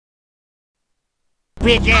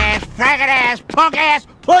bitch ass, faggot ass, punk ass,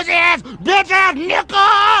 pussy ass, bitch ass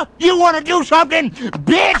nigga! You wanna do something,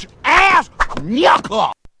 bitch ass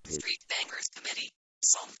nigga! Street Bangers Committee,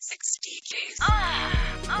 Song 6 DJs.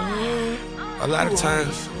 A lot of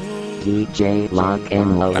times, DJ Lock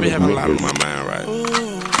and Load. I be having a lot on my mind, right?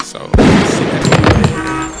 So,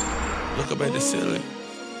 look up at the ceiling.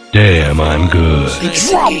 Damn, I'm good.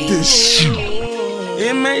 Drop this shit!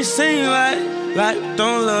 It may seem like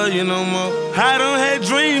don't love you no more. I don't have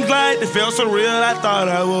dreams like they felt so real. I thought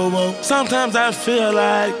I would walk. Sometimes I feel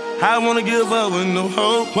like I wanna give up with no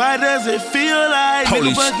hope. Why does it feel like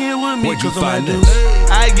nigga fucking with me? Cause I do.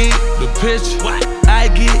 I get the picture. I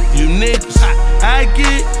get you niggas. I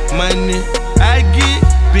get money. I get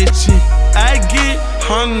bitchin'. I get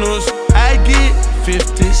hundreds. I get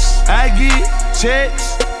 50s. I get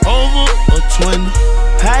checks over a 20.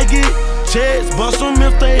 I get checks, bust them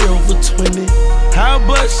if they over 20. How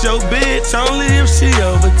bust your bitch only if she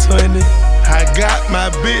over 20. I got my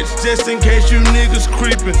bitch just in case you niggas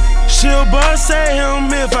creepin'. She'll bust at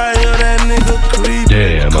him if I hear that nigga creepin'.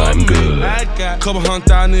 Damn, I'm good. I got couple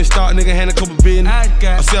 $100,000 in stock, nigga hand a couple billion. I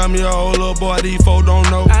sell me a whole little boy, these folks don't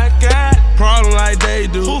know. I got problem like they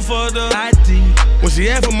do. Who for the ID? When she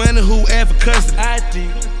ask for money, who ask for custody? ID.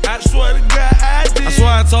 I swear to God, I did. I swear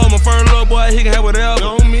I told my first little boy he can have whatever.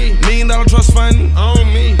 On me. $1 million trust fund.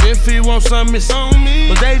 On me. If he want something, it's on me.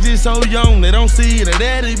 But they just so young, they don't see that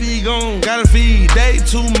daddy be gone. Gotta feed, they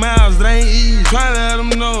 2 miles, it ain't easy. Tryna let them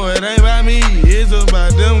know it ain't about me, it's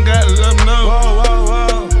about them, gotta let them know. Whoa, whoa,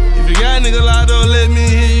 whoa. If you got a nigga locked up, let me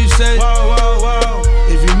hear you say, whoa, whoa, whoa.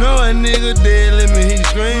 If you know a nigga dead, let me hear you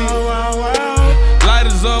scream. Whoa, whoa, whoa.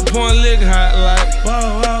 Lighters up, point lick hot like,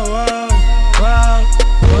 whoa, whoa, whoa.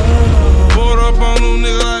 Up on them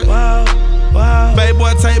nigga like, wow, wow. Baby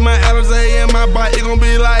boy, take my Alizé and my bike, it gon'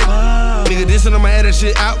 be like, wow. Nigga, this and I'ma add that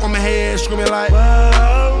shit out on my head, screaming like,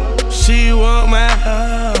 wow. She want my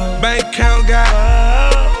bank account guy.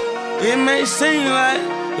 Wow. It may seem like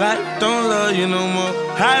don't love you no more.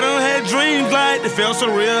 I don't have dreams like they felt so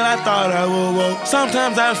real. I thought I would walk.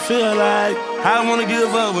 Sometimes I feel like I wanna give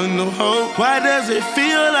up with no hope. Why does it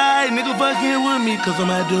feel like nigga fucking with me? Cause I'm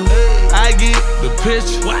a dude. I get the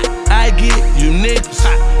picture. I get you niggas.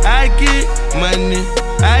 I get money.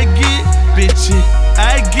 I get bitchin'.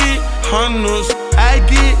 I get hundreds. I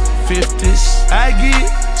get 50s. I get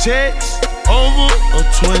checks over a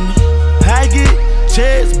 20. I get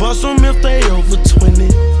checks, bust them if they over 20.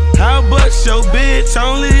 How bust your bitch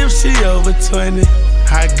only if she over 20.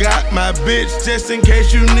 I got my bitch just in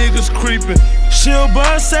case you niggas creepin'. She'll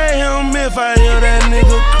bust at him if I hear that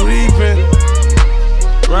nigga creepin'.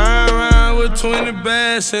 Ride around with 20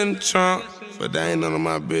 bags in the trunk, but that ain't none of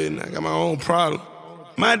my business. I got my own problem.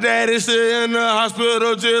 My daddy's still in the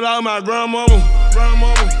hospital just like my grandmama.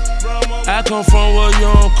 I come from where you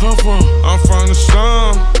don't come from. I'm from the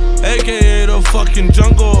slum, aka the fucking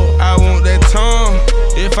jungle. I want that tongue.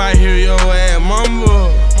 If I hear your ass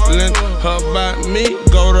mumble, let her about me,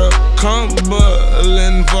 go to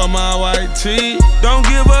Cumberland for my white tee. Don't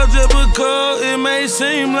give up just because it may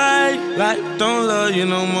seem like don't love you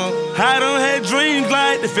no more. I don't have dreams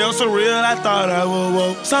like they felt so real. I thought I would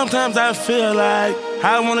walk. Sometimes I feel like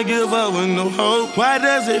I wanna give up with no hope. Why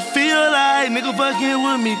does it feel like nigga fucking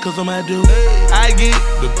with me? Cause I'm a dude. I get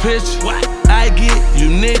the picture. I get you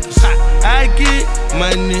niggas. I get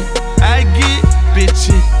money. I get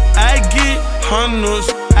bitchin'. I get hundreds.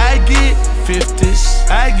 I get 50s.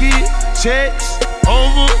 I get checks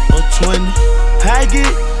over a 20. I get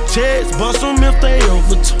checks, bust them if they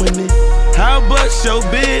over 20. How bust your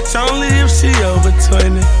bitch only if she over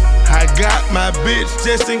 20. I got my bitch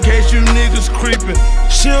just in case you niggas creepin'.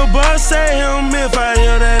 She'll bust at him if I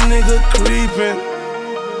hear that nigga creepin'.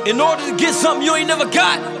 In order to get something you ain't never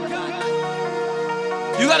got,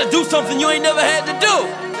 you gotta do something you ain't never had to do.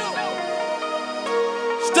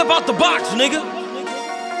 Step out the box, nigga.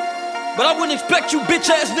 But I wouldn't expect you bitch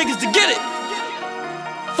ass niggas to get it.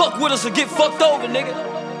 Fuck with us or get fucked over, nigga.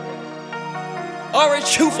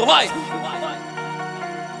 RHQ for life.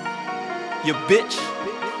 You bitch.